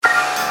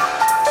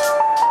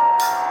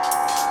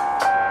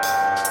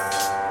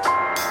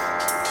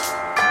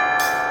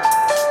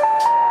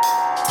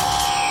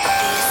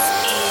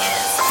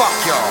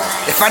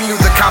If I knew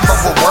the combo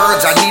of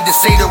words I need to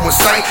say to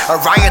incite a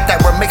riot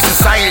that would make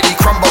society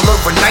crumble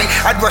overnight,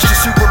 I'd rush the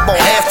Super Bowl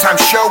halftime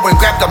show and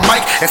grab the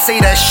mic and say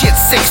that shit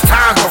 6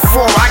 times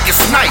before I get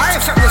sniped.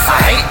 I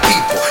hate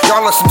people,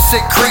 y'all are some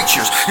sick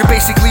creatures. You're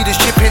basically the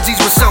chimpanzees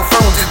with cell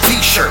phones and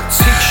t-shirts.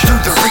 Do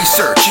the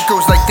research, it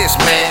goes like this,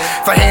 man.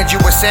 If I hand you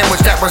a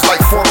sandwich that was like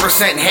 4%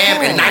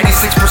 ham and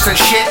 96%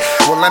 shit,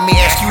 well let me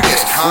ask you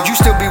this, would you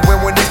still be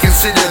willing to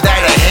consider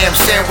that a ham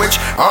sandwich?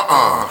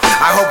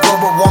 I hope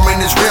global warming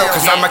is real,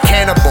 cause I'm a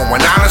cannibal,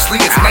 and honestly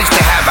it's nice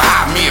to have a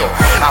hot meal.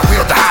 I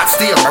wield the hot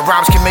steel, my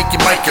rhymes can make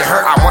your mic get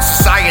hurt. I want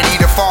society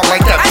to fall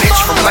like that bitch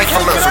from Life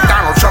Alert. So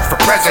Donald Trump for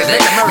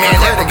president, man,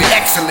 that would be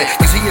excellent,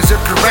 cause he is a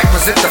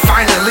prerequisite to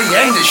finally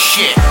end this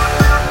shit.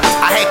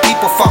 I hate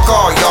people, fuck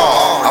all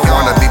y'all. I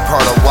wanna be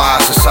part of why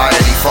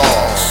society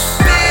falls.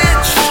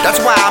 That's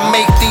why I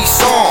make these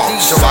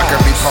songs, so I can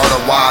be part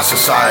of why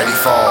society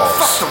falls.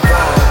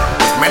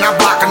 Man, I'm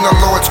blocking the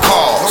Lord's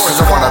cause, cause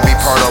I wanna be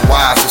part of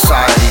why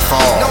society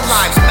falls. No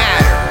lives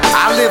matter,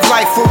 I live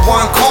life for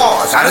one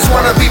cause, I just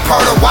wanna be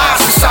part of why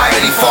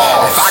society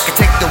falls. If I could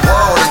take the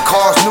world and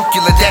cause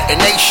nuclear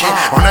detonation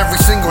on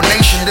every single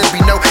nation, there'd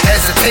be no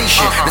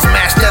hesitation. There's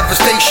mass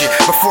devastation.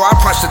 Before I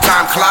punch the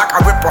time clock,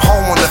 I rip a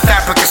hole in the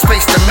fabric of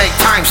space to make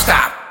time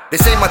stop. They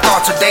say my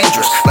thoughts are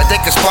dangerous, like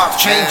they can spark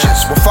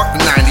changes. Well, fuck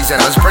the 90s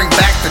and let's bring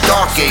back the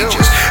dark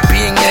ages.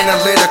 Being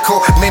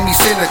analytical made me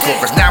cynical,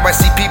 cause now I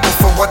see people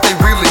for what they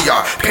really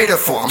are.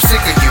 Pitiful, I'm sick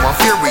of you, I'm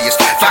furious.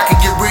 If I could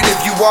get rid of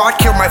you all, I'd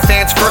kill my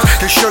fans first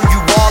to show you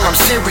all I'm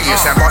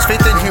serious. I lost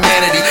faith in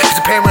humanity, cause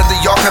apparently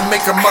y'all can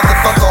make a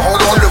motherfucker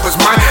hold on to his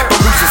mind but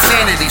lose his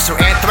sanity. So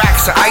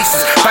anthrax or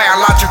ISIS,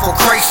 biological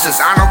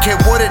crisis, I don't care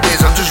what it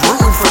is, I'm just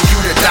rooting for you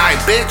to die,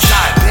 bitch.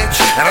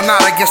 And I'm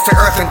not against the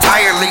earth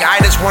entirely,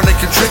 I just want to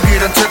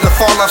contribute until the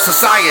fall of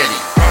society.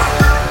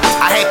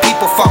 I hate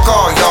people, fuck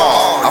all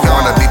y'all. I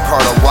wanna be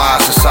part of why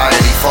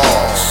society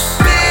falls.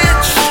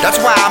 That's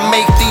why I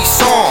make these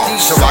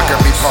songs, so I can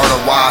be part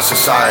of why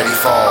society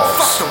falls.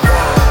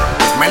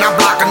 Man, I'm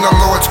blocking the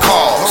Lord's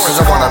cause, cause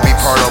I wanna be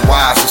part of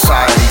why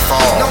society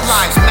falls. No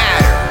lives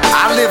matter,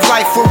 I live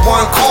life for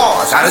one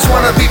cause, I just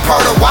wanna be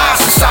part of why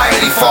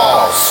society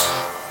falls.